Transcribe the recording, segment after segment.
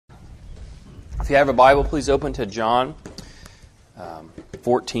If you have a Bible, please open to John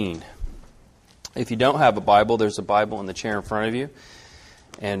 14. If you don't have a Bible, there's a Bible in the chair in front of you.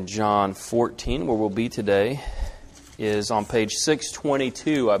 And John 14, where we'll be today, is on page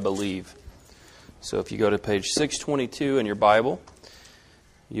 622, I believe. So if you go to page 622 in your Bible,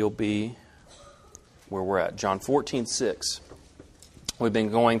 you'll be where we're at, John 14:6. We've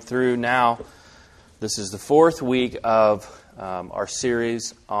been going through now, this is the fourth week of our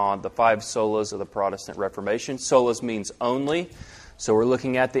series on the 5 solas of the Protestant Reformation. Solas means only, so we're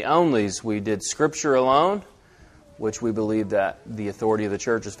looking at the onlys. We did Scripture alone, which we believe that the authority of the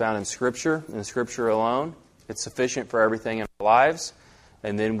church is found in Scripture, and Scripture alone. It's sufficient for everything in our lives.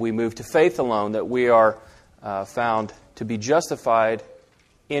 And then we move to faith alone, that we are found to be justified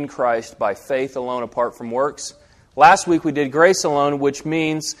in Christ by faith alone apart from works. Last week we did grace alone, which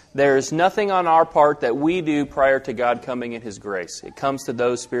means there is nothing on our part that we do prior to God coming in His grace. It comes to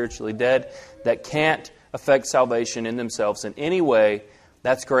those spiritually dead that can't affect salvation in themselves in any way.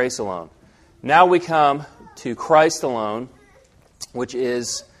 That's grace alone. Now we come to Christ alone, which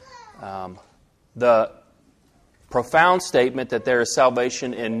is the profound statement that there is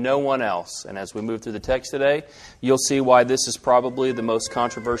salvation in no one else. And as we move through the text today, you'll see why this is probably the most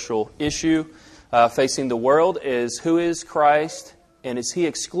controversial issue facing the world, is who is Christ, and is He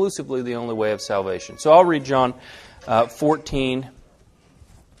exclusively the only way of salvation? So I'll read John 14,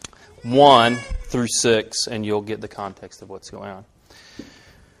 1 through 6, and you'll get the context of what's going on.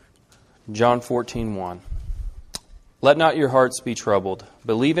 John 14, 1. Let not your hearts be troubled.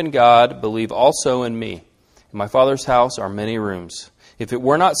 Believe in God, believe also in me. In my Father's house are many rooms. If it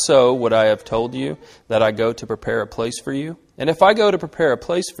were not so, would I have told you that I go to prepare a place for you? And if I go to prepare a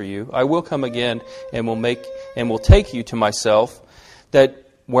place for you, I will come again and will take you to myself, that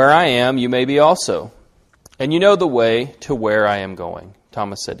where I am you may be also. And you know the way to where I am going.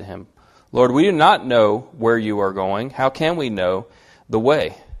 Thomas said to him, Lord, we do not know where you are going. How can we know the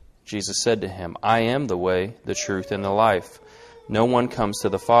way? Jesus said to him, I am the way, the truth, and the life. No one comes to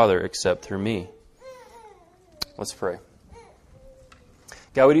the Father except through me. Let's pray.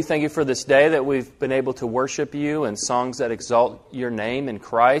 God, we do thank you for this day that we've been able to worship you and songs that exalt your name in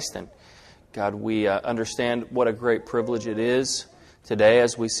Christ. And God, we understand what a great privilege it is today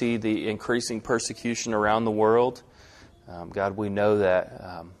as we see the increasing persecution around the world. God, we know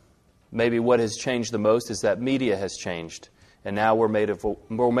that maybe what has changed the most is that media has changed. And now we're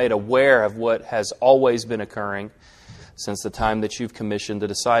made aware of what has always been occurring since the time that you've commissioned the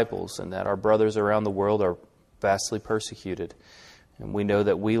disciples, and that our brothers around the world are vastly persecuted. And we know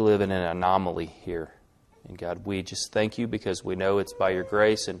that we live in an anomaly here. And God, we just thank you because we know it's by your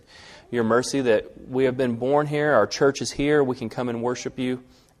grace and your mercy that we have been born here. Our church is here. We can come and worship you.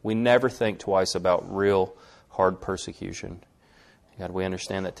 We never think twice about real hard persecution. God, we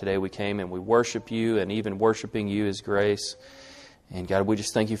understand that today we came and we worship you, and even worshiping you is grace. And God, we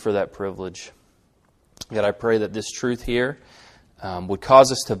just thank you for that privilege. God, I pray that this truth here would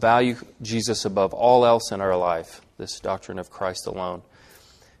cause us to value Jesus above all else in our life, this doctrine of Christ alone.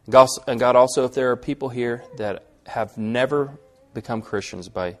 And God, also, if there are people here that have never become Christians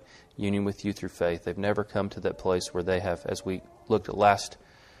by union with you through faith, they've never come to that place where they have, as we looked at last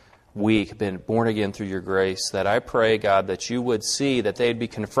week, been born again through your grace, that I pray, God, that you would see that they'd be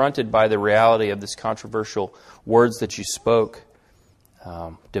confronted by the reality of this controversial words that you spoke,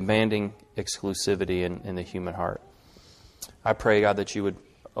 demanding exclusivity in the human heart. I pray, God, that you would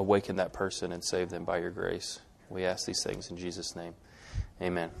awaken that person and save them by your grace. We ask these things in Jesus' name.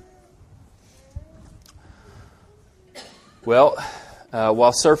 Amen. Well,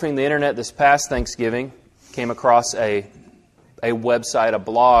 while surfing the internet this past Thanksgiving, came across a website, a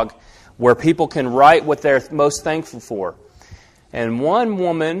blog, where people can write what they're most thankful for. And one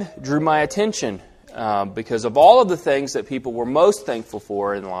woman drew my attention because of all of the things that people were most thankful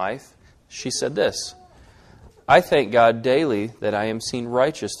for in life. She said this: I thank God daily that I am seen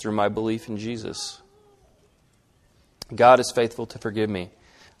righteous through my belief in Jesus. God is faithful to forgive me.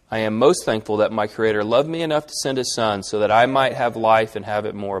 I am most thankful that my Creator loved me enough to send His Son so that I might have life and have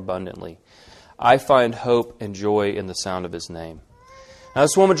it more abundantly. I find hope and joy in the sound of His name. Now,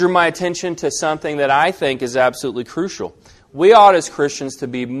 this woman drew my attention to something that I think is absolutely crucial. We ought as Christians to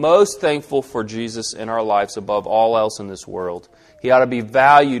be most thankful for Jesus in our lives above all else in this world. He ought to be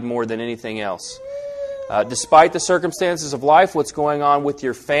valued more than anything else. Despite the circumstances of life, what's going on with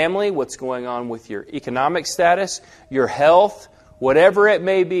your family, what's going on with your economic status, your health, whatever it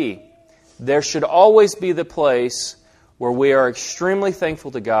may be, there should always be the place where we are extremely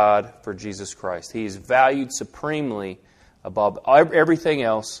thankful to God for Jesus Christ. He is valued supremely above everything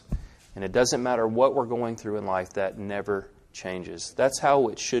else, and it doesn't matter what we're going through in life, that never changes. That's how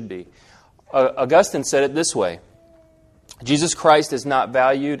it should be. Augustine said it this way: Jesus Christ is not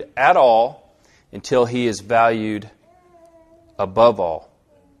valued at all until He is valued above all.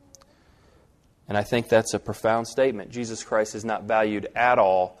 And I think that's a profound statement. Jesus Christ is not valued at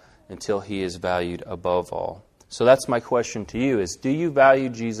all until He is valued above all. So that's my question to you is, do you value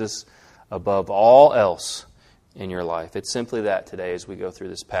Jesus above all else in your life? It's simply that today as we go through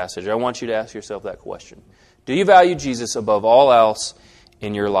this passage. I want you to ask yourself that question. Do you value Jesus above all else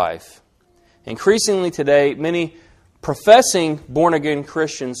in your life? Increasingly today, many professing born-again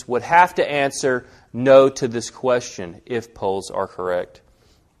Christians would have to answer no to this question if polls are correct.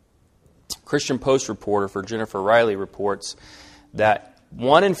 Christian Post reporter for Jennifer Riley reports that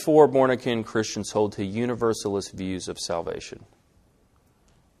 1 in 4 born-again Christians hold to universalist views of salvation.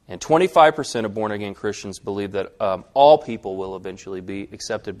 And 25% of born-again Christians believe that all people will eventually be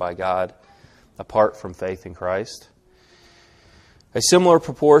accepted by God apart from faith in Christ. A similar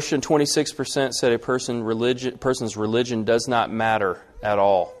proportion, 26%, said a person's religion does not matter at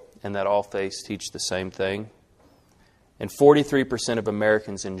all, and that all faiths teach the same thing. And 43% of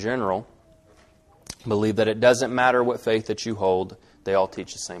Americans in general believe that it doesn't matter what faith that you hold, they all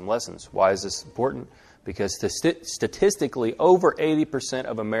teach the same lessons. Why is this important? Because statistically, over 80%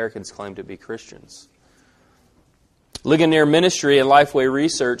 of Americans claim to be Christians. Ligonier Ministry and Lifeway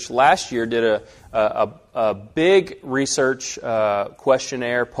Research last year did a big research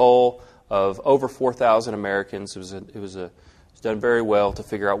questionnaire poll of over 4,000 Americans. It was done very well to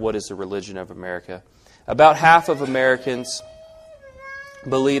figure out what is the religion of America. About half of Americans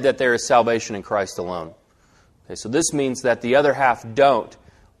believe that there is salvation in Christ alone. Okay, so this means that the other half don't,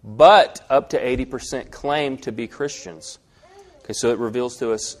 but up to 80% claim to be Christians. Okay, so it reveals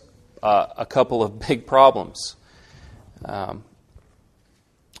to us a couple of big problems.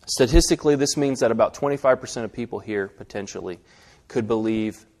 Statistically, this means that about 25% of people here, potentially, could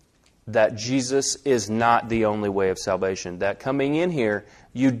believe that Jesus is not the only way of salvation. That coming in here,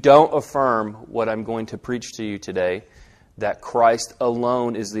 you don't affirm what I'm going to preach to you today, that Christ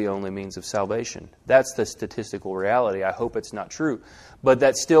alone is the only means of salvation. That's the statistical reality. I hope it's not true. But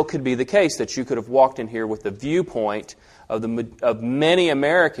that still could be the case, that you could have walked in here with the viewpoint of many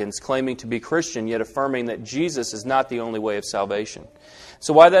Americans claiming to be Christian, yet affirming that Jesus is not the only way of salvation.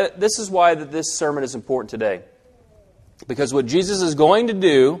 So this is why this sermon is important today. Because what Jesus is going to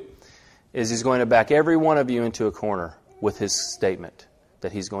do is He's going to back every one of you into a corner with His statement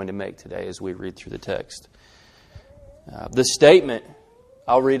that He's going to make today as we read through the text. This statement,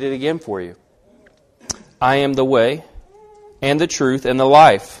 I'll read it again for you. I am the way and the truth and the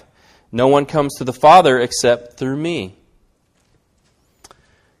life. No one comes to the Father except through me.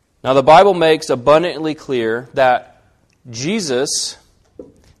 Now the Bible makes abundantly clear that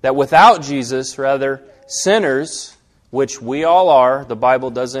without Jesus, sinners, which we all are, the Bible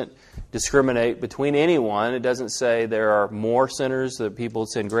doesn't discriminate between anyone. It doesn't say there are more sinners, that people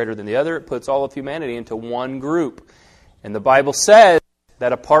sin greater than the other. It puts all of humanity into one group. And the Bible says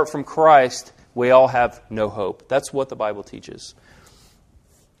that apart from Christ, we all have no hope. That's what the Bible teaches.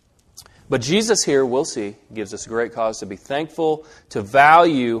 But Jesus here, we'll see, gives us great cause to be thankful, to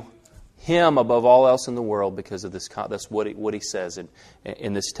value Him above all else in the world because of this. That's what He says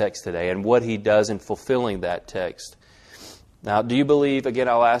in this text today, and what He does in fulfilling that text. Now, do you believe, again,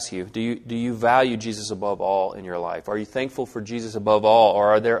 I'll ask you, do you value Jesus above all in your life? Are you thankful for Jesus above all, or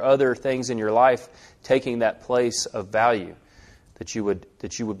are there other things in your life taking that place of value that you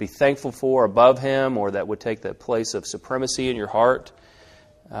would be thankful for above Him, or that would take that place of supremacy in your heart?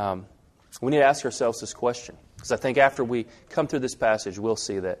 We need to ask ourselves this question, because I think after we come through this passage, we'll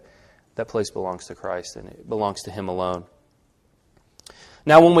see that that place belongs to Christ and it belongs to Him alone.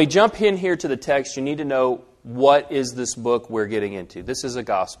 Now, when we jump in here to the text, you need to know, what is this book we're getting into? This is a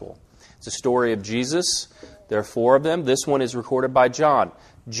gospel. It's a story of Jesus. There are 4 of them. This one is recorded by John.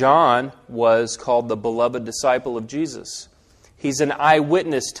 John was called the beloved disciple of Jesus. He's an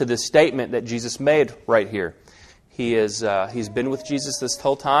eyewitness to the statement that Jesus made right here. He's been with Jesus this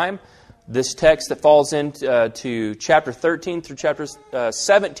whole time. This text that falls into chapter 13 through chapter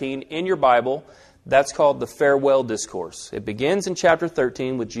 17 in your Bible, that's called the farewell discourse. It begins in chapter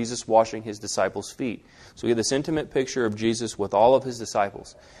 13 with Jesus washing His disciples' feet. So we get this intimate picture of Jesus with all of His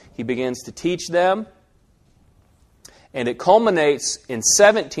disciples. He begins to teach them, and it culminates in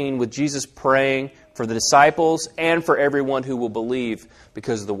 17 with Jesus praying for the disciples and for everyone who will believe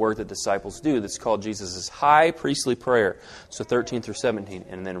because of the work that disciples do. That's called Jesus' high priestly prayer. So 13 through 17.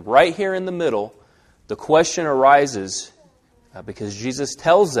 And then right here in the middle, the question arises because Jesus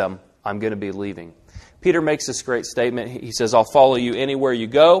tells them, I'm going to be leaving. Peter makes this great statement. He says, I'll follow you anywhere you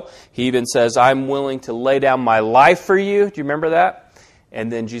go. He even says, I'm willing to lay down my life for you. Do you remember that?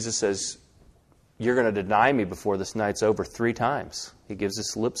 And then Jesus says, you're going to deny me before this night's over 3 times. He gives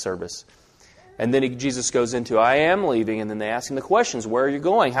this lip service. And then Jesus goes into, I am leaving, and then they ask him the questions, where are you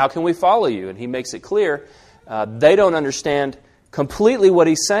going? How can we follow you? And he makes it clear they don't understand completely what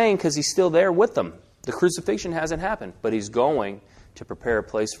he's saying because he's still there with them. The crucifixion hasn't happened, but he's going to prepare a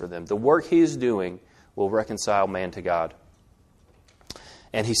place for them. The work he is doing will reconcile man to God.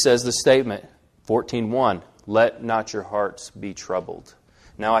 And he says the statement, 14:1, let not your hearts be troubled.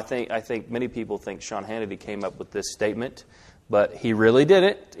 Now, I think many people think Sean Hannity came up with this statement, but he really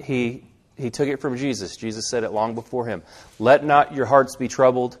didn't. He took it from Jesus. Jesus said it long before him. Let not your hearts be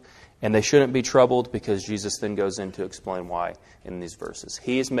troubled, and they shouldn't be troubled because Jesus then goes in to explain why in these verses.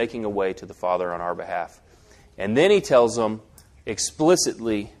 He is making a way to the Father on our behalf. And then he tells them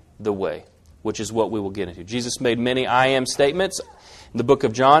explicitly the way, which is what we will get into. Jesus made many I am statements. In the book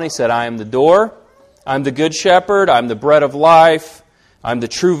of John, he said, I am the door, I'm the good shepherd, I'm the bread of life, I'm the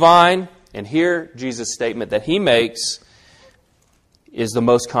true vine. And here, Jesus' statement that he makes is the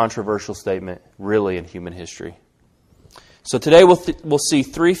most controversial statement, really, in human history. So today we'll see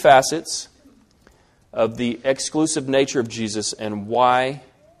 3 facets of the exclusive nature of Jesus and why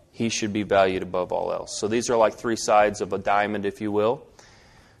he should be valued above all else. So these are like 3 sides of a diamond, if you will.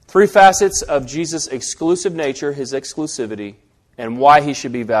 3 facets of Jesus' exclusive nature, his exclusivity, and why he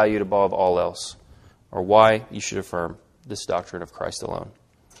should be valued above all else, or why you should affirm this doctrine of Christ alone.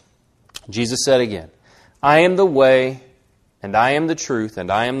 Jesus said again, I am the way, and I am the truth,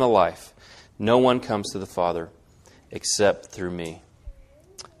 and I am the life. No one comes to the Father except through me.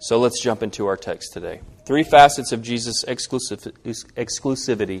 So let's jump into our text today. 3 facets of Jesus'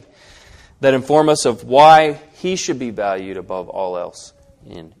 exclusivity that inform us of why he should be valued above all else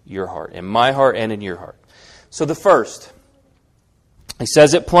in your heart, in my heart and in your heart. So the first, he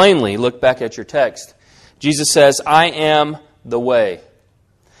says it plainly. Look back at your text. Jesus says, I am the way.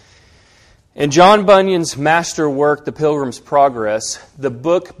 In John Bunyan's master work, The Pilgrim's Progress, the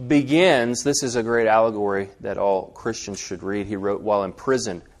book begins, this is a great allegory that all Christians should read. He wrote while in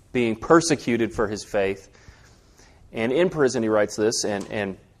prison, being persecuted for his faith. And in prison he writes this,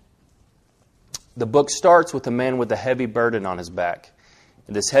 and the book starts with a man with a heavy burden on his back.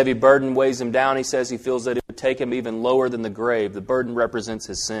 And this heavy burden weighs him down. He says he feels that it would take him even lower than the grave. The burden represents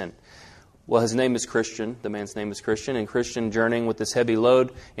his sin. Well, his name is Christian. The man's name is Christian. And Christian, journeying with this heavy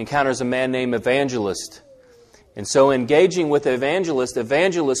load, encounters a man named Evangelist. And so engaging with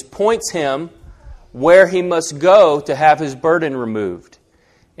Evangelist points him where he must go to have his burden removed.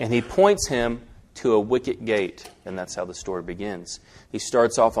 And he points him to a wicket gate. And that's how the story begins. He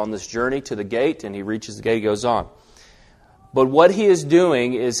starts off on this journey to the gate, and he reaches the gate, he goes on. But what he is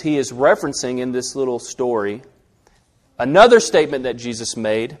doing is he is referencing in this little story another statement that Jesus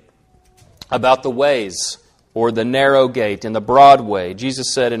made about the ways, or the narrow gate and the broad way.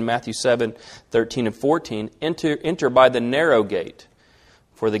 Jesus said in Matthew 7:13 and 14, enter by the narrow gate,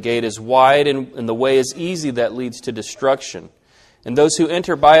 for the gate is wide and the way is easy that leads to destruction. And those who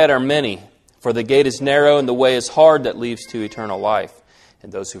enter by it are many, for the gate is narrow and the way is hard that leads to eternal life.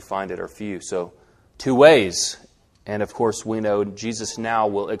 And those who find it are few. So 2 ways. And of course we know Jesus now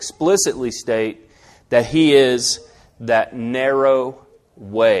will explicitly state that he is that narrow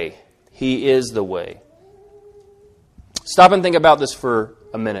way. He is the way. Stop and think about this for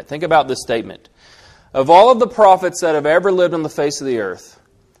a minute. Think about this statement. Of all of the prophets that have ever lived on the face of the earth,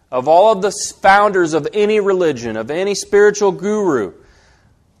 of all of the founders of any religion, of any spiritual guru,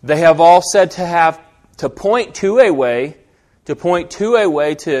 they have all said to point to a way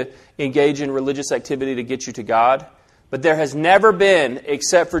to engage in religious activity to get you to God. But there has never been,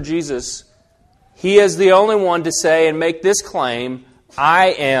 except for Jesus, he is the only one to say and make this claim, I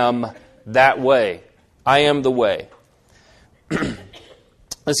am that way. I am the way.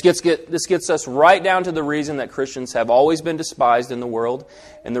 This gets us right down to the reason that Christians have always been despised in the world,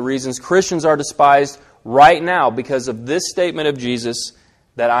 and the reasons Christians are despised right now because of this statement of Jesus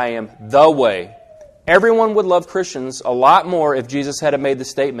that I am the way. Everyone would love Christians a lot more if Jesus had made the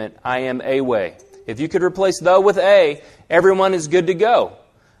statement, I am a way. If you could replace the with a, everyone is good to go.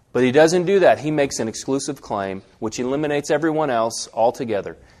 But he doesn't do that. He makes an exclusive claim which eliminates everyone else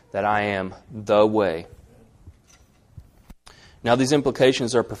altogether, that I am the way. Now these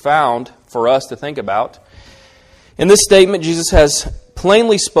implications are profound for us to think about. In this statement, Jesus has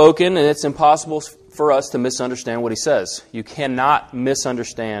plainly spoken, and it's impossible for us to misunderstand what he says. You cannot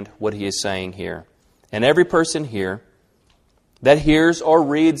misunderstand what he is saying here. And every person here that hears or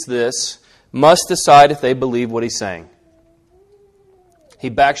reads this must decide if they believe what he's saying. He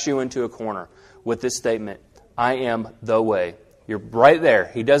backs you into a corner with this statement, I am the way. You're right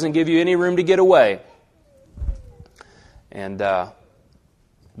there. He doesn't give you any room to get away. And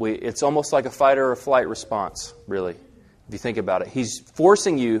It's almost like a fight or a flight response, really, if you think about it. He's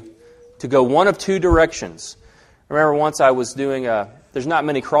forcing you to go one of two directions. I remember once I was doing there's not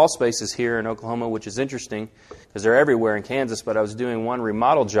many crawl spaces here in Oklahoma, which is interesting because they're everywhere in Kansas, but I was doing one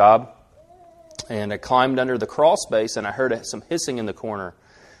remodel job, and I climbed under the crawl space, and I heard some hissing in the corner.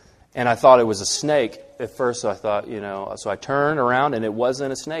 And I thought it was a snake at first, so I thought, so I turned around, and it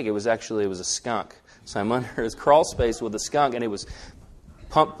wasn't a snake. It was a skunk. So I'm under his crawl space with a skunk, and it was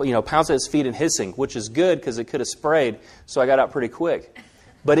pouncing at his feet and hissing, which is good because it could have sprayed, so I got out pretty quick.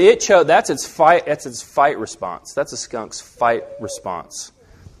 But that's its fight response. That's a skunk's fight response.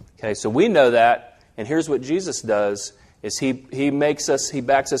 Okay, so we know that, and here's what Jesus does, is he backs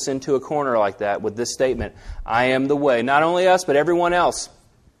us into a corner like that with this statement, I am the way. Not only us, but everyone else.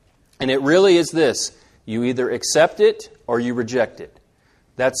 And it really is this, you either accept it or you reject it.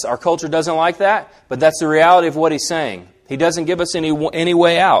 Our culture doesn't like that, but that's the reality of what he's saying. He doesn't give us any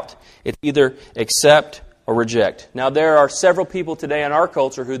way out. It's either accept or reject. Now, there are several people today in our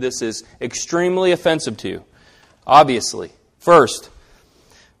culture who this is extremely offensive to, obviously. First,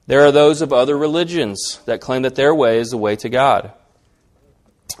 there are those of other religions that claim that their way is the way to God.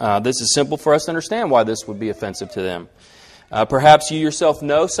 This is simple for us to understand why this would be offensive to them. Perhaps you yourself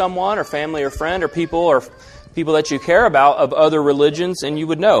know someone or family or friend or people that you care about of other religions, and you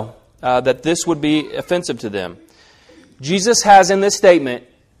would know that this would be offensive to them. Jesus has in this statement,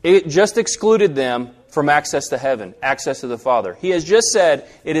 it just excluded them from access to heaven, access to the Father. He has just said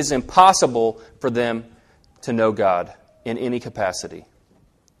it is impossible for them to know God in any capacity.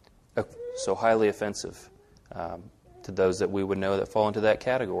 So highly offensive to those that we would know that fall into that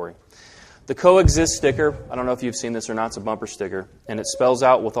category. The coexist sticker, I don't know if you've seen this or not, it's a bumper sticker, and it spells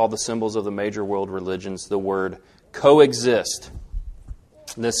out with all the symbols of the major world religions the word coexist.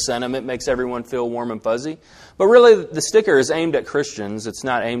 This sentiment makes everyone feel warm and fuzzy, but really the sticker is aimed at Christians. It's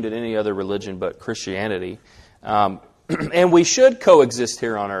not aimed at any other religion but Christianity. And we should coexist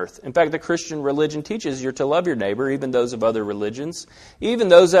here on earth. In fact, the Christian religion teaches you're to love your neighbor, even those of other religions, even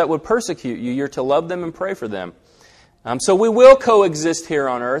those that would persecute you. You're to love them and pray for them. So we will coexist here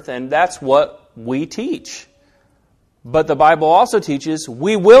on earth, and that's what we teach. But the Bible also teaches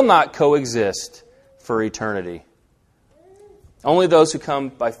we will not coexist for eternity. Only those who come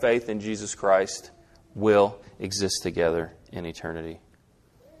by faith in Jesus Christ will exist together in eternity.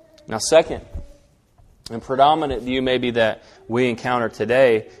 Now, second, and predominant view maybe that we encounter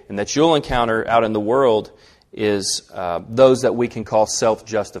today and that you'll encounter out in the world is those that we can call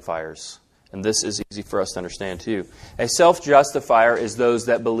self-justifiers. And this is easy for us to understand too. A self-justifier is those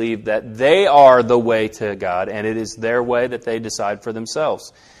that believe that they are the way to God and it is their way that they decide for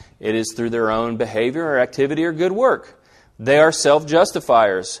themselves. It is through their own behavior or activity or good work. They are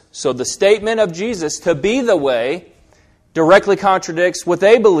self-justifiers. So the statement of Jesus to be the way directly contradicts what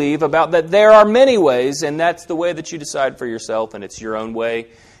they believe about that there are many ways, and that's the way that you decide for yourself, and it's your own way,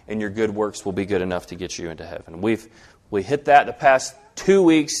 and your good works will be good enough to get you into heaven. We hit that the past 2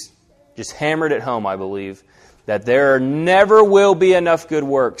 weeks, just hammered it home, I believe, that there never will be enough good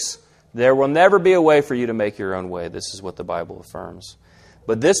works. There will never be a way for you to make your own way. This is what the Bible affirms.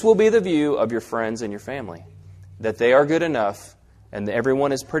 But this will be the view of your friends and your family, that they are good enough, and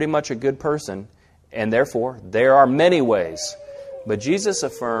everyone is pretty much a good person, and therefore there are many ways. But Jesus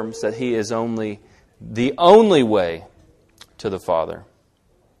affirms that He is the only way to the Father.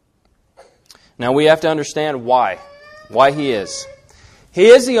 Now we have to understand why He is. He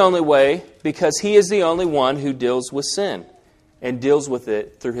is the only way because He is the only one who deals with sin and deals with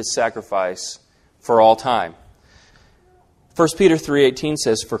it through His sacrifice for all time. 1 Peter 3:18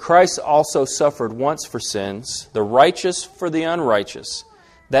 says, For Christ also suffered once for sins, the righteous for the unrighteous,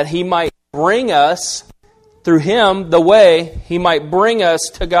 that He might bring us, through Him, the way, He might bring us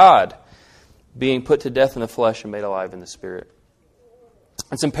to God, being put to death in the flesh and made alive in the Spirit.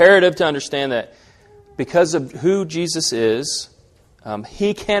 It's imperative to understand that because of who Jesus is,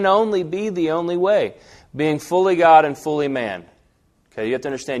 He can only be the only way, being fully God and fully man. Okay, you have to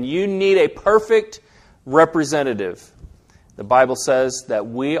understand, you need a perfect representative. The Bible says that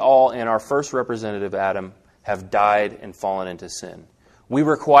we all, in our first representative, Adam, have died and fallen into sin. We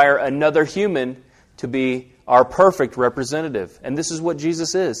require another human to be our perfect representative. And this is what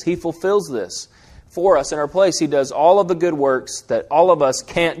Jesus is. He fulfills this for us in our place. He does all of the good works that all of us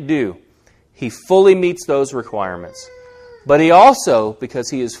can't do. He fully meets those requirements. But He also, because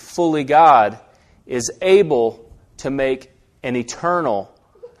He is fully God, is able to make an eternal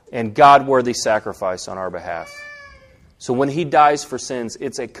and God-worthy sacrifice on our behalf. So when He dies for sins,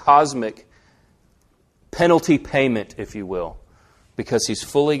 it's a cosmic penalty payment, if you will, because He's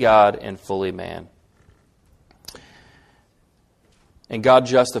fully God and fully man. And God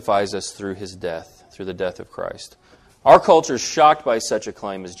justifies us through His death, through the death of Christ. Our culture is shocked by such a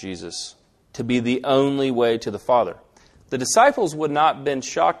claim as Jesus to be the only way to the Father. The disciples would not have been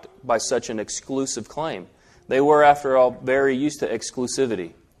shocked by such an exclusive claim. They were, after all, very used to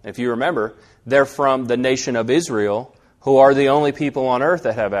exclusivity. If you remember, they're from the nation of Israel, who are the only people on earth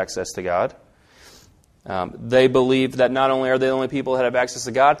that have access to God. They believe that not only are they the only people that have access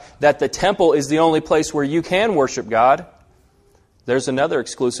to God, that the temple is the only place where you can worship God. There's another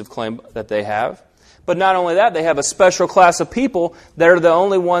exclusive claim that they have. But not only that, they have a special class of people that are the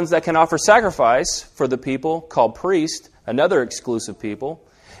only ones that can offer sacrifice for the people, called priest, another exclusive people.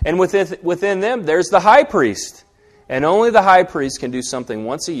 And within them, there's the high priest. And only the high priest can do something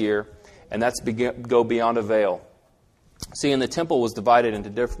once a year, and that's go beyond a veil. See, and the temple was divided into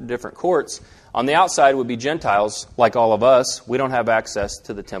different courts. On the outside would be Gentiles, like all of us. We don't have access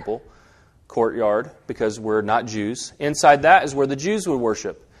to the temple courtyard because we're not Jews. Inside that is where the Jews would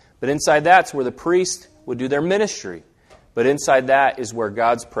worship. But inside that's where the priest would do their ministry. But inside that is where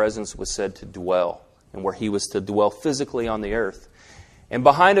God's presence was said to dwell, and where He was to dwell physically on the earth. And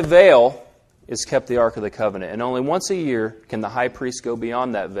behind a veil is kept the Ark of the Covenant. And only once a year can the high priest go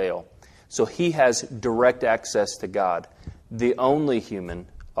beyond that veil. So he has direct access to God, the only human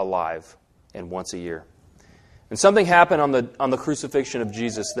alive, and once a year. And something happened on the crucifixion of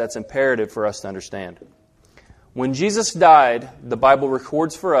Jesus that's imperative for us to understand. When Jesus died, the Bible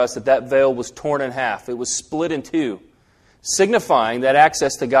records for us that veil was torn in half. It was split in two, signifying that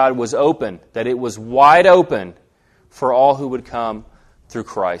access to God was open, that it was wide open for all who would come through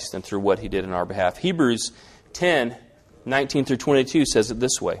Christ and through what He did in our behalf. Hebrews 10:19 through 22 says it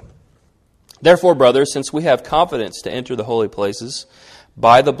this way. Therefore, brothers, since we have confidence to enter the holy places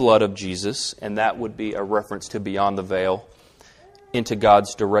by the blood of Jesus, and that would be a reference to beyond the veil, into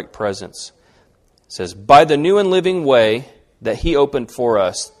God's direct presence. It says, by the new and living way that He opened for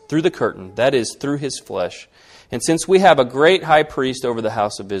us through the curtain, that is, through His flesh. And since we have a great high priest over the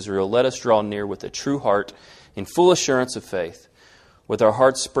house of Israel, let us draw near with a true heart in full assurance of faith, with our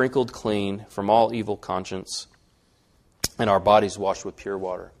hearts sprinkled clean from all evil conscience, and our bodies washed with pure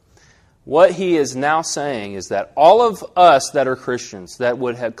water. What he is now saying is that all of us that are Christians, that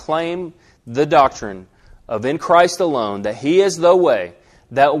would have claimed the doctrine of in Christ alone, that He is the way,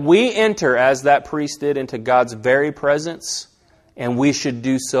 that we enter as that priest did into God's very presence, and we should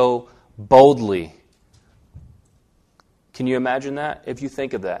do so boldly. Can you imagine that? If you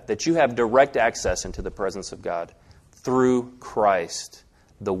think of that you have direct access into the presence of God through Christ,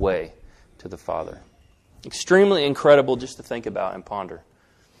 the way to the Father. Extremely incredible just to think about and ponder.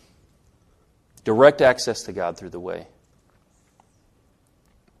 Direct access to God through the way.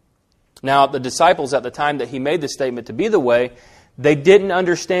 Now, the disciples at the time that He made this statement to be the way, they didn't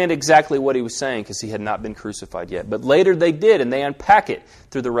understand exactly what He was saying because He had not been crucified yet. But later they did, and they unpack it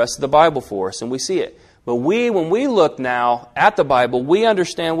through the rest of the Bible for us, and we see it. But when we look now at the Bible, we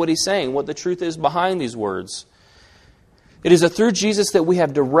understand what He's saying, what the truth is behind these words. It is through Jesus that we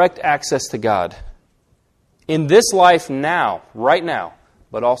have direct access to God. In this life now, right now,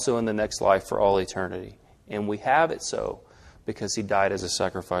 but also in the next life for all eternity. And we have it so because He died as a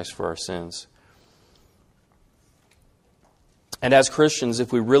sacrifice for our sins. And as Christians,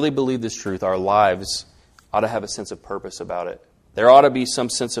 if we really believe this truth, our lives ought to have a sense of purpose about it. There ought to be some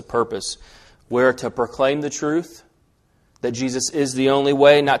sense of purpose where to proclaim the truth, that Jesus is the only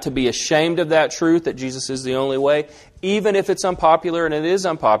way, not to be ashamed of that truth, that Jesus is the only way, even if it's unpopular, and it is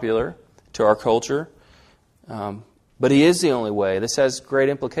unpopular to our culture. But He is the only way. This has great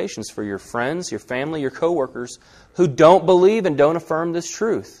implications for your friends, your family, your coworkers who don't believe and don't affirm this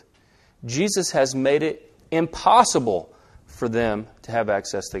truth. Jesus has made it impossible for them to have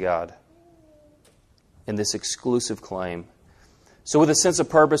access to God in this exclusive claim. So with a sense of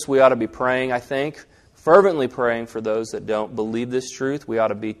purpose, we ought to be praying, I think, fervently praying for those that don't believe this truth. We ought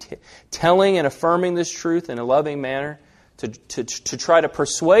to be telling and affirming this truth in a loving manner to try to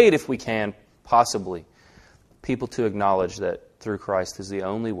persuade, if we can, possibly, people to acknowledge that through Christ is the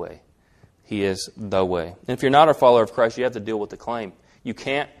only way. He is the way. And if you're not a follower of Christ, you have to deal with the claim. You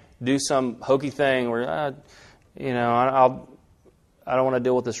can't do some hokey thing where, I don't want to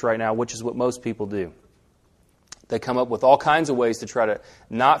deal with this right now, which is what most people do. They come up with all kinds of ways to try to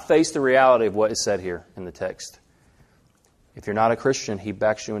not face the reality of what is said here in the text. If you're not a Christian, He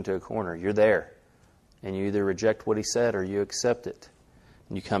backs you into a corner. You're there. And you either reject what He said or you accept it.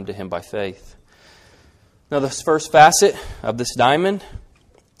 And you come to Him by faith. Now, the first facet of this diamond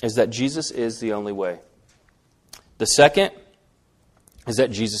is that Jesus is the only way. The second is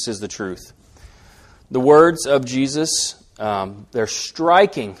that Jesus is the truth. The words of Jesus, they're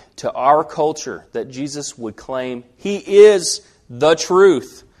striking to our culture that Jesus would claim He is the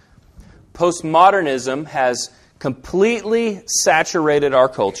truth. Postmodernism has completely saturated our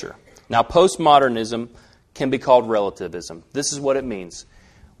culture. Now, postmodernism can be called relativism. This is what it means.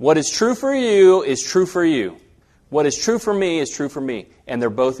 What is true for you is true for you. What is true for me is true for me. And they're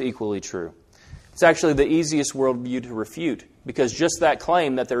both equally true. It's actually the easiest worldview to refute, because just that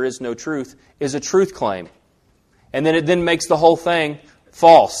claim that there is no truth is a truth claim. And then it then makes the whole thing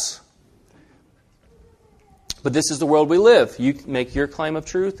false. But this is the world we live. You make your claim of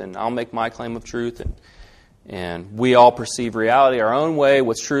truth, and I'll make my claim of truth. And we all perceive reality our own way.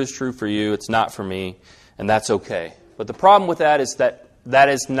 What's true is true for you. It's not for me. And that's okay. But the problem with that is that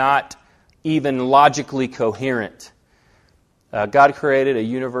is not even logically coherent. God created a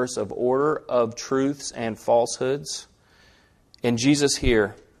universe of order, of truths and falsehoods. And Jesus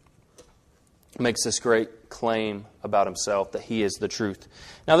here makes this great claim about himself that he is the truth.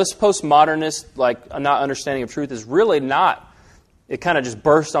 Now, this postmodernist, not understanding of truth is really not, it kind of just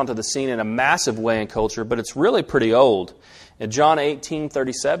burst onto the scene in a massive way in culture, but it's really pretty old. In John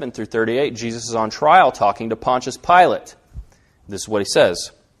 18:37 through 38, Jesus is on trial talking to Pontius Pilate. This is what he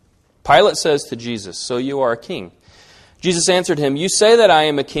says. Pilate says to Jesus, "So you are a king?" Jesus answered him, "You say that I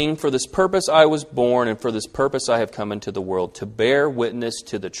am a king. For this purpose I was born, and for this purpose I have come into the world, to bear witness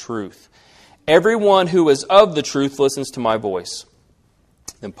to the truth. Everyone who is of the truth listens to my voice."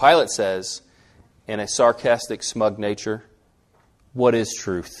 Then Pilate says, in a sarcastic, smug nature, "What is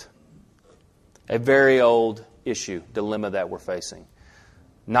truth?" A very old issue, dilemma that we're facing.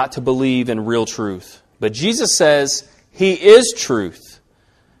 Not to believe in real truth. But Jesus says he is truth.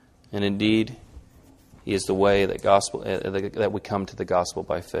 And indeed, he is the way that we come to the gospel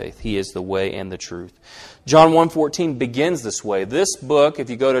by faith. He is the way and the truth. John 1:14 begins this way. This book, if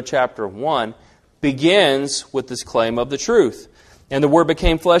you go to chapter 1, begins with this claim of the truth. And the Word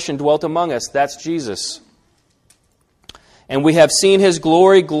became flesh and dwelt among us. That's Jesus. And we have seen His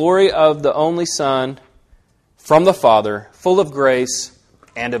glory, glory of the only Son from the Father, full of grace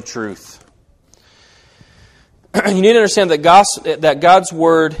and of truth. You need to understand that God's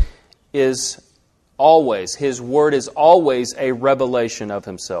Word is always, His Word is always a revelation of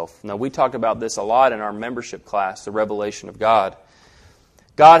Himself. Now, we talked about this a lot in our membership class, the revelation of God.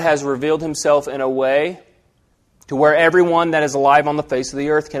 God has revealed Himself in a way to where everyone that is alive on the face of the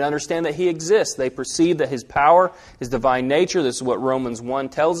earth can understand that He exists. They perceive that His power, His divine nature. This is what Romans 1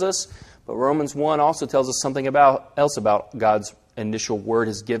 tells us. But Romans 1 also tells us something else about God's initial Word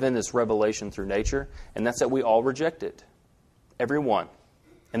has given, this revelation through nature. And that's that we all reject it. Everyone.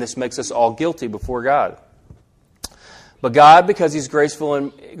 And this makes us all guilty before God. But God, because He's graceful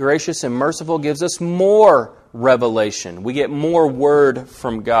and gracious and merciful, gives us more revelation. We get more Word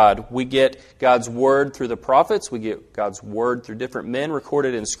from God. We get God's Word through the prophets. We get God's Word through different men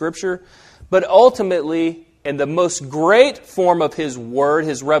recorded in Scripture. But ultimately, and the most great form of His Word,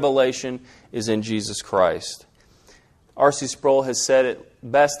 His revelation, is in Jesus Christ. R.C. Sproul has said it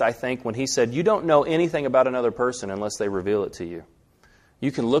best, I think, when he said, "You don't know anything about another person unless they reveal it to you."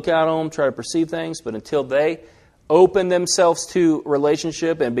 You can look at them, try to perceive things, but until they open themselves to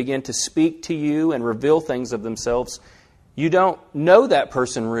relationship and begin to speak to you and reveal things of themselves, you don't know that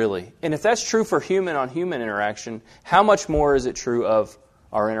person really. And if that's true for human-on-human interaction, how much more is it true of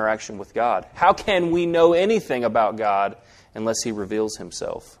our interaction with God? How can we know anything about God unless He reveals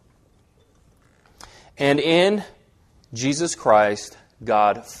Himself? And in Jesus Christ,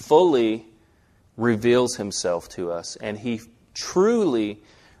 God fully reveals Himself to us, and He truly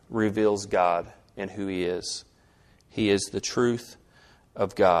reveals God and who He is. He is the truth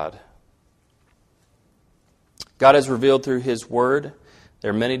of God. God has revealed through His Word.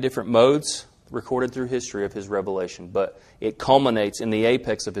 There are many different modes recorded through history of His revelation, but it culminates in the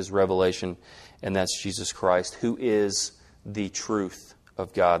apex of His revelation, and that's Jesus Christ, who is the truth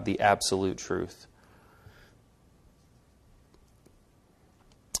of God, the absolute truth.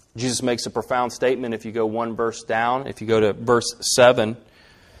 Jesus makes a profound statement if you go one verse down. If you go to verse 7,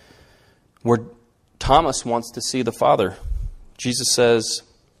 where Thomas wants to see the Father. Jesus says,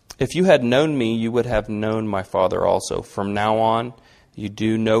 "If you had known me, you would have known my Father also. From now on, you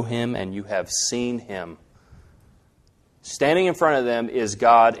do know Him and you have seen Him." Standing in front of them is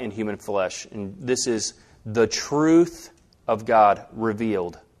God in human flesh. And this is the truth of God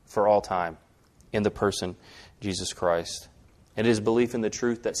revealed for all time in the person Jesus Christ. It is belief in the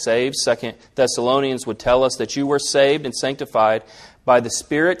truth that saves. 2 Thessalonians would tell us that you were saved and sanctified by the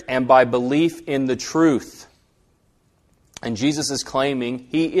Spirit and by belief in the truth. And Jesus is claiming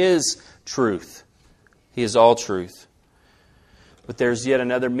He is truth. He is all truth. But there's yet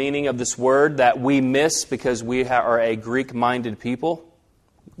another meaning of this word that we miss because we are a Greek-minded people.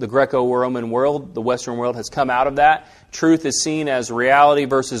 the Greco-Roman world, the Western world, has come out of that. Truth is seen as reality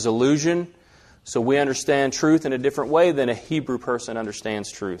versus illusion. So we understand truth in a different way than a Hebrew person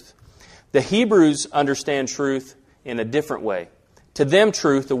understands truth. The Hebrews understand truth in a different way. To them,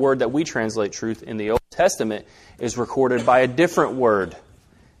 truth, the word that we translate truth in the Old Testament, is recorded by a different word.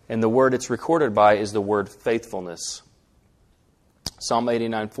 And the word it's recorded by is the word faithfulness. Psalm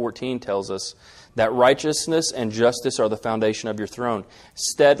 89:14 tells us that righteousness and justice are the foundation of your throne.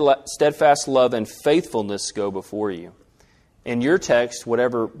 Steadfast love and faithfulness go before you. In your text,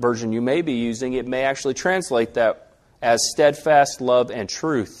 whatever version you may be using, it may actually translate that as steadfast love and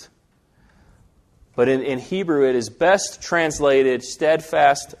truth. But in Hebrew, it is best translated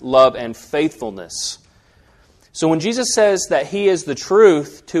steadfast love and faithfulness. So when Jesus says that He is the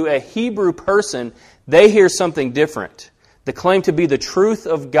truth to a Hebrew person, they hear something different. The claim to be the truth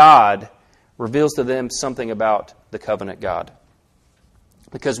of God reveals to them something about the covenant God.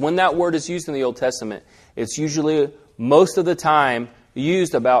 Because when that word is used in the Old Testament, it's usually, most of the time,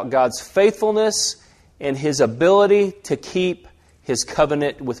 used about God's faithfulness and His ability to keep His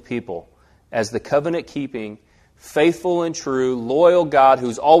covenant with people. As the covenant-keeping, faithful and true, loyal God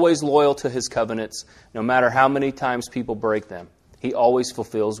who's always loyal to His covenants, no matter how many times people break them. He always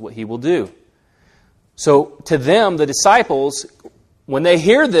fulfills what He will do. So to them, the disciples, when they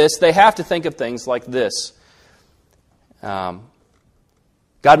hear this, they have to think of things like this. God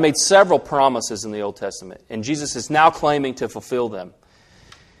made several promises in the Old Testament, and Jesus is now claiming to fulfill them.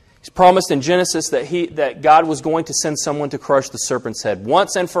 He's promised in Genesis that God was going to send someone to crush the serpent's head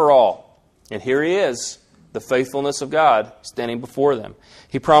once and for all. And here He is, the faithfulness of God, standing before them.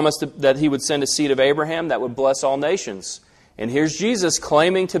 He promised that He would send a seed of Abraham that would bless all nations. And here's Jesus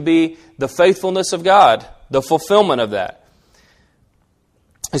claiming to be the faithfulness of God, the fulfillment of that.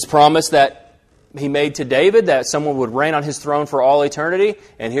 His promise that He made to David, that someone would reign on His throne for all eternity.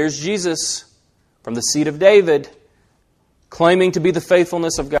 And here's Jesus from the seed of David, claiming to be the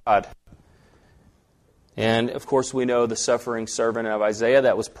faithfulness of God. And, of course, we know the suffering servant of Isaiah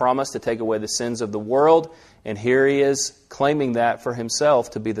that was promised to take away the sins of the world. And here He is claiming that for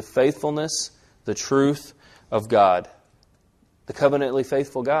Himself to be the faithfulness, the truth of God. The covenantly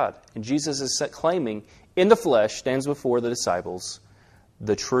faithful God. And Jesus is claiming, in the flesh, stands before the disciples,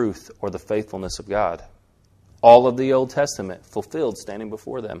 the truth or the faithfulness of God. All of the Old Testament fulfilled standing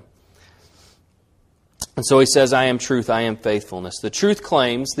before them. And so He says, I am truth, I am faithfulness. These truth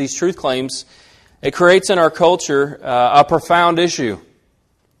claims, it creates in our culture a profound issue,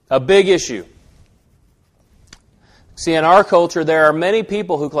 a big issue. See, in our culture, there are many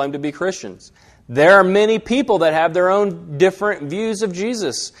people who claim to be Christians. There are many people that have their own different views of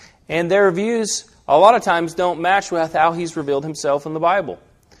Jesus. And their views, a lot of times, don't match with how He's revealed Himself in the Bible.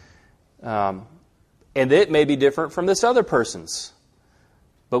 And it may be different from this other person's.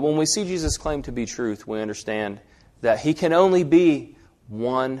 But when we see Jesus claim to be truth, we understand that He can only be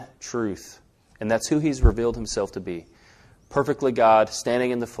one truth. And that's who He's revealed Himself to be. Perfectly God,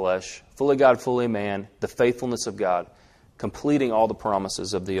 standing in the flesh, fully God, fully man, the faithfulness of God, completing all the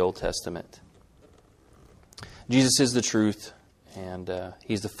promises of the Old Testament. Jesus is the truth, and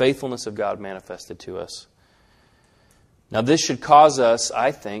He's the faithfulness of God manifested to us. Now this should cause us,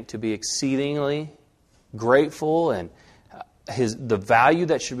 I think, to be exceedingly grateful, and the value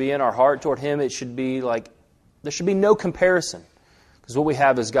that should be in our heart toward Him, it should be like, there should be no comparison. Because what we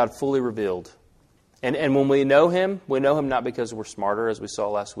have is God fully revealed. And when we know Him not because we're smarter, as we saw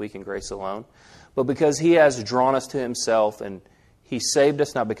last week in Grace Alone, but because He has drawn us to Himself, and He saved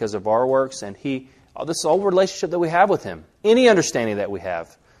us not because of our works, and this is all relationship that we have with Him. Any understanding that we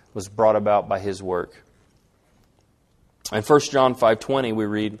have was brought about by His work. In 1 John 5:20 we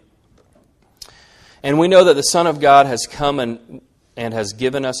read, and we know that the Son of God has come and has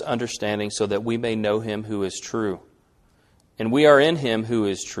given us understanding so that we may know Him who is true. And we are in Him who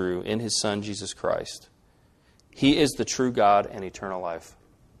is true, in His Son, Jesus Christ. He is the true God and eternal life.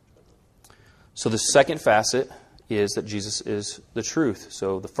 So the second facet is that Jesus is the truth.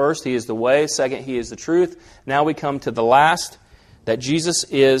 So the first, He is the way. Second, He is the truth. Now we come to the last, that Jesus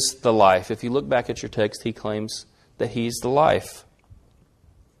is the life. If you look back at your text, He claims that He's the life.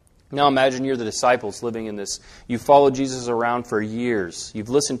 Now imagine you're the disciples living in this. You've followed Jesus around for years. You've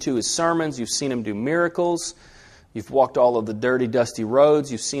listened to His sermons. You've seen Him do miracles. You've walked all of the dirty, dusty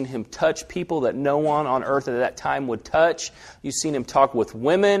roads. You've seen Him touch people that no one on earth at that time would touch. You've seen Him talk with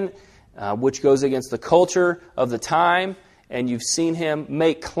women, which goes against the culture of the time. And you've seen Him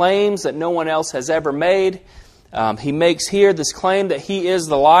make claims that no one else has ever made. He makes here this claim that He is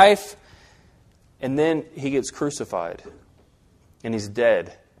the life. And then He gets crucified. And He's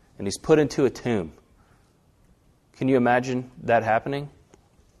dead. And He's put into a tomb. Can you imagine that happening?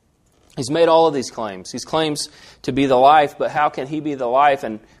 He's made all of these claims. He claims to be the life, but how can he be the life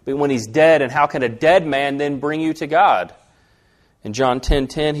and when he's dead? And how can a dead man then bring you to God? In John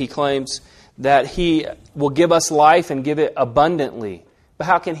 10:10, he claims that he will give us life and give it abundantly. But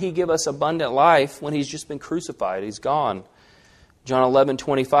how can he give us abundant life when he's just been crucified? He's gone. John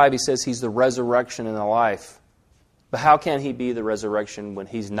 11:25, he says he's the resurrection and the life. But how can he be the resurrection when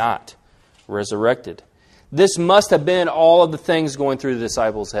he's not resurrected? This must have been all of the things going through the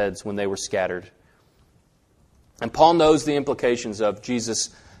disciples' heads when they were scattered. And Paul knows the implications of Jesus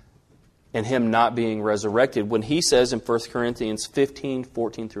and him not being resurrected when he says in 1 Corinthians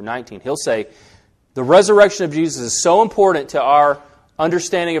 15:14-19, he'll say, the resurrection of Jesus is so important to our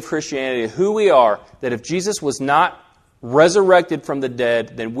understanding of Christianity, who we are, that if Jesus was not resurrected from the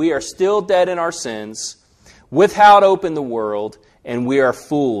dead, then we are still dead in our sins, without hope in the world, and we are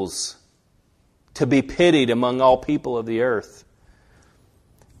fools to be pitied among all people of the earth.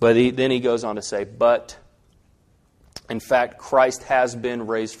 But then he goes on to say, but in fact, Christ has been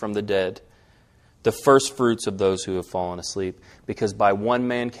raised from the dead, the first fruits of those who have fallen asleep. Because by one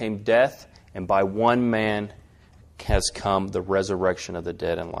man came death, and by one man has come the resurrection of the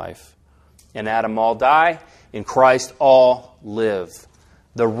dead in life. In Adam all die, in Christ all live.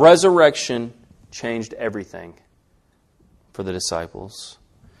 The resurrection changed everything for the disciples.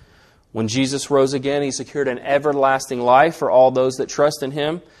 When Jesus rose again, he secured an everlasting life for all those that trust in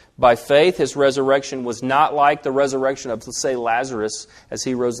him. By faith, his resurrection was not like the resurrection of, let's say, Lazarus, as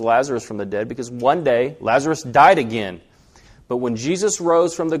he rose Lazarus from the dead, because one day Lazarus died again. But when Jesus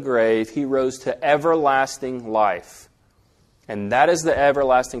rose from the grave, he rose to everlasting life. And that is the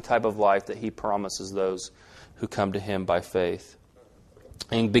everlasting type of life that he promises those who come to him by faith.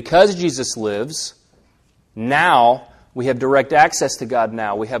 And because Jesus lives, now we have direct access to God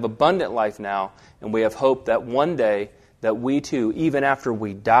now. We have abundant life now. And we have hope that one day that we too, even after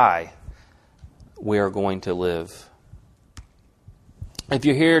we die, we are going to live. If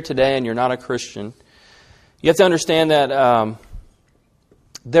you're here today and you're not a Christian, you have to understand that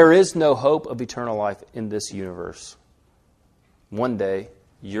there is no hope of eternal life in this universe. One day,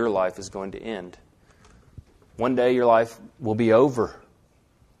 your life is going to end. One day, your life will be over.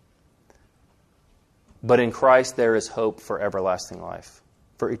 But in Christ, there is hope for everlasting life,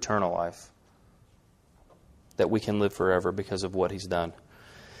 for eternal life, that we can live forever because of what he's done.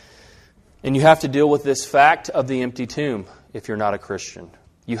 And you have to deal with this fact of the empty tomb if you're not a Christian.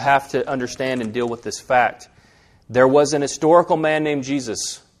 You have to understand and deal with this fact. There was an historical man named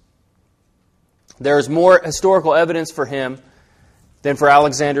Jesus. There is more historical evidence for him than for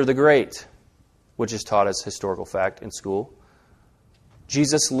Alexander the Great, which is taught as historical fact in school.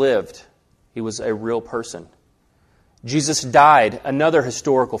 Jesus lived. He was a real person. Jesus died. Another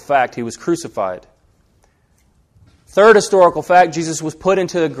historical fact. He was crucified. Third historical fact, Jesus was put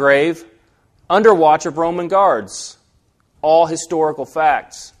into the grave under watch of Roman guards. All historical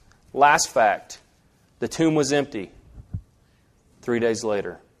facts. Last fact, the tomb was empty 3 days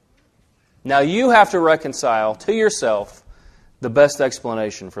later. Now you have to reconcile to yourself the best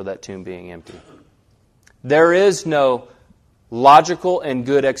explanation for that tomb being empty. There is no logical and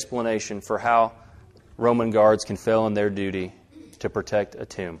good explanation for how Roman guards can fail in their duty to protect a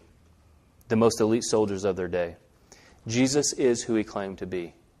tomb. The most elite soldiers of their day. Jesus is who he claimed to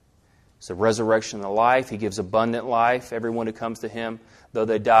be. It's the resurrection and the life. He gives abundant life. Everyone who comes to him, though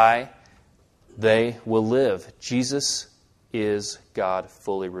they die, they will live. Jesus is God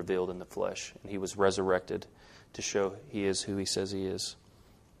fully revealed in the flesh. And he was resurrected to show he is who he says he is.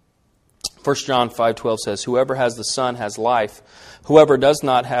 1 John 5:12 says, whoever has the Son has life. Whoever does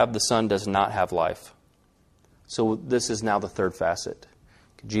not have the Son does not have life. So this is now the third facet.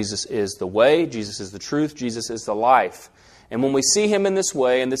 Jesus is the way. Jesus is the truth. Jesus is the life. And when we see him in this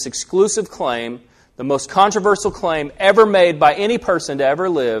way, in this exclusive claim, the most controversial claim ever made by any person to ever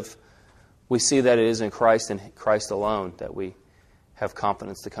live, we see that it is in Christ and Christ alone that we have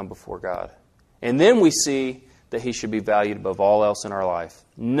confidence to come before God. And then we see that he should be valued above all else in our life.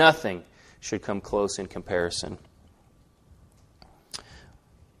 Nothing should come close in comparison.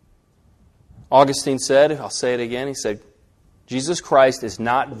 Augustine said, I'll say it again, he said, Jesus Christ is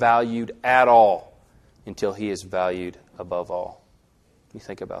not valued at all until he is valued above all. You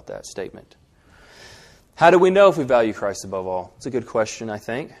think about that statement. How do we know if we value Christ above all? It's a good question, I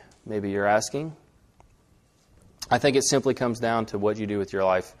think. Maybe you're asking. I think it simply comes down to what you do with your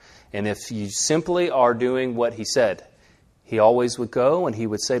life. And if you simply are doing what he said, he always would go and he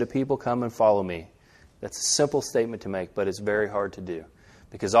would say to people, come and follow me. That's a simple statement to make, but it's very hard to do.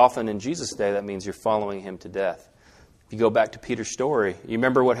 Because often in Jesus' day, that means you're following him to death. If you go back to Peter's story, you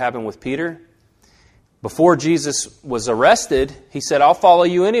remember what happened with Peter? Before Jesus was arrested, he said, I'll follow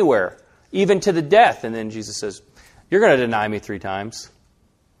you anywhere, even to the death. And then Jesus says, you're going to deny me 3 times.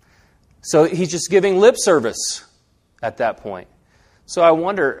 So he's just giving lip service at that point. So I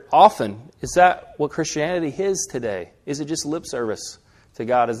wonder often, is that what Christianity is today? Is it just lip service to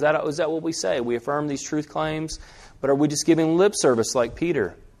God? Is that what we say? We affirm these truth claims, but are we just giving lip service like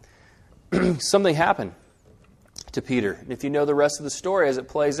Peter? Something happened to Peter. And if you know the rest of the story as it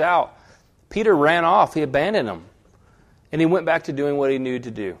plays out, Peter ran off. He abandoned him. And he went back to doing what he knew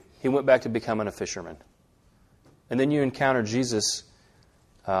to do. He went back to becoming a fisherman. And then you encounter Jesus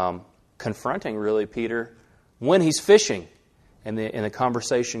confronting, really, Peter when he's fishing. And the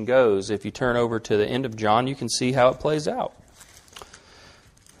conversation goes, if you turn over to the end of John, you can see how it plays out.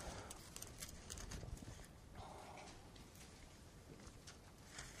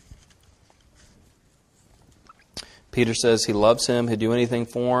 Peter says he loves him. He'd do anything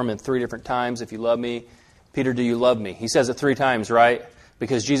for him. And 3 different times, if you love me, Peter, do you love me? He says it 3 times, right?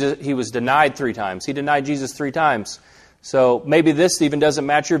 Because he was denied 3 times. He denied Jesus 3 times. So maybe this even doesn't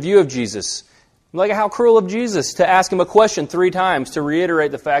match your view of Jesus. Like, how cruel of Jesus to ask him a question 3 times to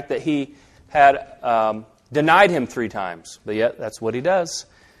reiterate the fact that he had denied him 3 times. But yet, that's what he does.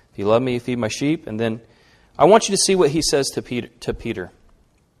 If you love me, you feed my sheep. And then I want you to see what he says to Peter.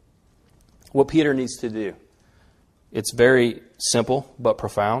 What Peter needs to do. It's very simple but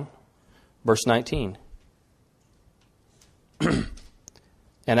profound. Verse 19. And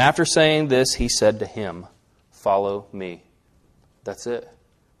after saying this, he said to him, follow me. That's it.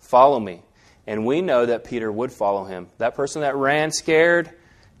 Follow me. And we know that Peter would follow him. That person that ran scared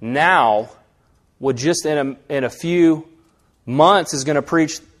now would just in a few months is going to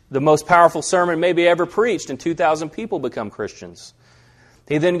preach the most powerful sermon maybe ever preached, and 2,000 people become Christians.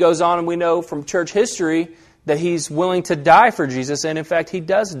 He then goes on, and we know from church history that he's willing to die for Jesus, and in fact he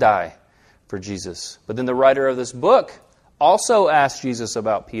does die for Jesus. But then the writer of this book also asked Jesus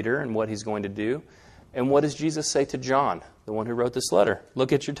about Peter and what he's going to do. And what does Jesus say to John, the one who wrote this letter?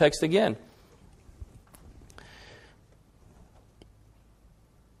 Look at your text again.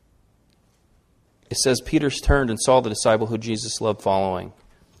 It says, Peter turned and saw the disciple who Jesus loved following,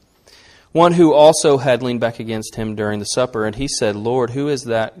 one who also had leaned back against him during the supper, and he said, Lord, who is it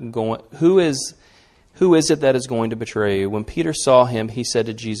that is going to betray you? When Peter saw him, he said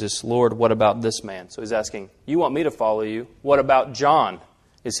to Jesus, Lord, what about this man? So he's asking, you want me to follow you? What about John?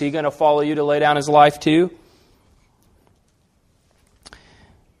 Is he going to follow you to lay down his life too?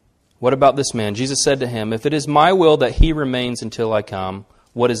 What about this man? Jesus said to him, if it is my will that he remains until I come,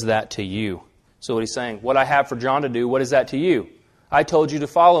 what is that to you? So what he's saying, what I have for John to do, what is that to you? I told you to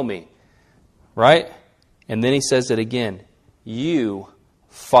follow me. Right? And then he says it again. You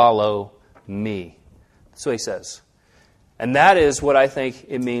follow me. That's what he says. And that is what I think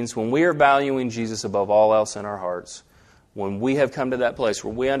it means when we are valuing Jesus above all else in our hearts. When we have come to that place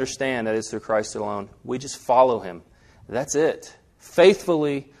where we understand that it's through Christ alone, we just follow him. That's it.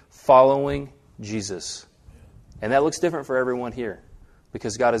 Faithfully following Jesus. And that looks different for everyone here.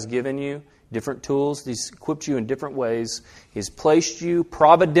 Because God has given you different tools. He's equipped you in different ways. He's placed you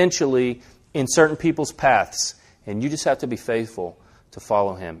providentially in certain people's paths. And you just have to be faithful to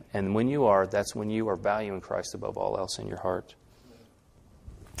follow him. And when you are, that's when you are valuing Christ above all else in your heart.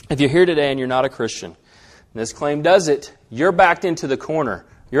 If you're here today and you're not a Christian, and this claim does it, you're backed into the corner.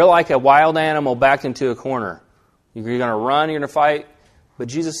 You're like a wild animal backed into a corner. You're going to run, you're going to fight. But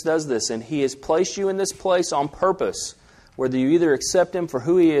Jesus does this, and he has placed you in this place on purpose, whether you either accept him for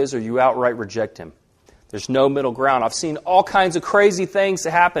who he is or you outright reject him. There's no middle ground. I've seen all kinds of crazy things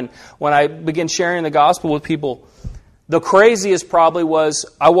happen when I begin sharing the gospel with people. The craziest probably was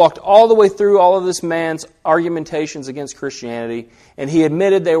I walked all the way through all of this man's argumentations against Christianity, and he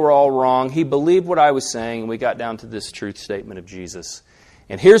admitted they were all wrong. He believed what I was saying, and we got down to this truth statement of Jesus.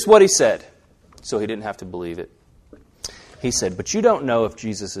 And here's what he said, so he didn't have to believe it. He said, but you don't know if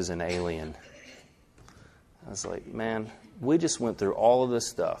Jesus is an alien. I was like, man, we just went through all of this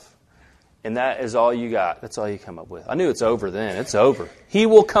stuff. And that is all you got. That's all you come up with. I knew it's over then. It's over. He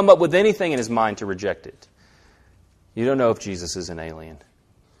will come up with anything in his mind to reject it. You don't know if Jesus is an alien.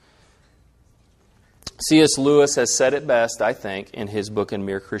 C.S. Lewis has said it best, I think, in his book, In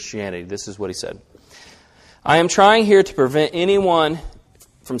Mere Christianity. This is what he said. I am trying here to prevent anyone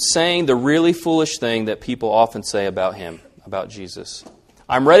from saying the really foolish thing that people often say about him, about Jesus.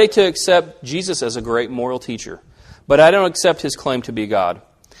 I'm ready to accept Jesus as a great moral teacher, but I don't accept his claim to be God.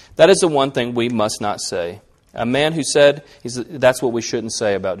 That is the one thing we must not say. A man who said, that's what we shouldn't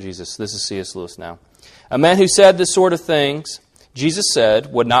say about Jesus. This is C.S. Lewis now. A man who said this sort of things, Jesus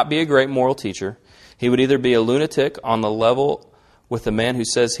said, would not be a great moral teacher. He would either be a lunatic on the level with the man who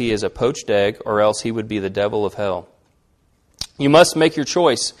says he is a poached egg, or else he would be the devil of hell. You must make your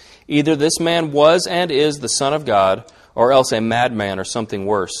choice. Either this man was and is the Son of God, or else a madman or something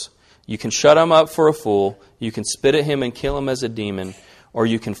worse. You can shut him up for a fool, you can spit at him and kill him as a demon, or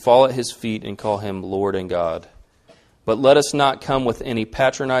you can fall at his feet and call him Lord and God. But let us not come with any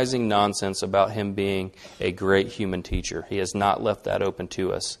patronizing nonsense about him being a great human teacher. He has not left that open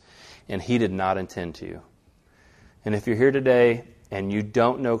to us, and he did not intend to. And if you're here today and you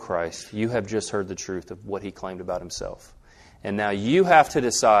don't know Christ, you have just heard the truth of what he claimed about himself. And now you have to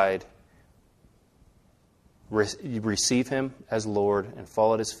decide, receive him as Lord and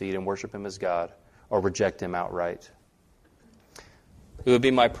fall at his feet and worship him as God, or reject him outright. It would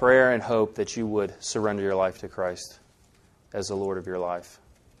be my prayer and hope that you would surrender your life to Christ as the Lord of your life,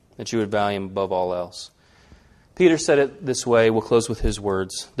 that you would value him above all else. Peter said it this way. We'll close with his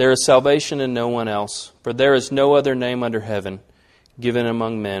words. There is salvation in no one else, for there is no other name under heaven given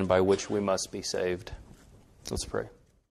among men by which we must be saved. Let's pray.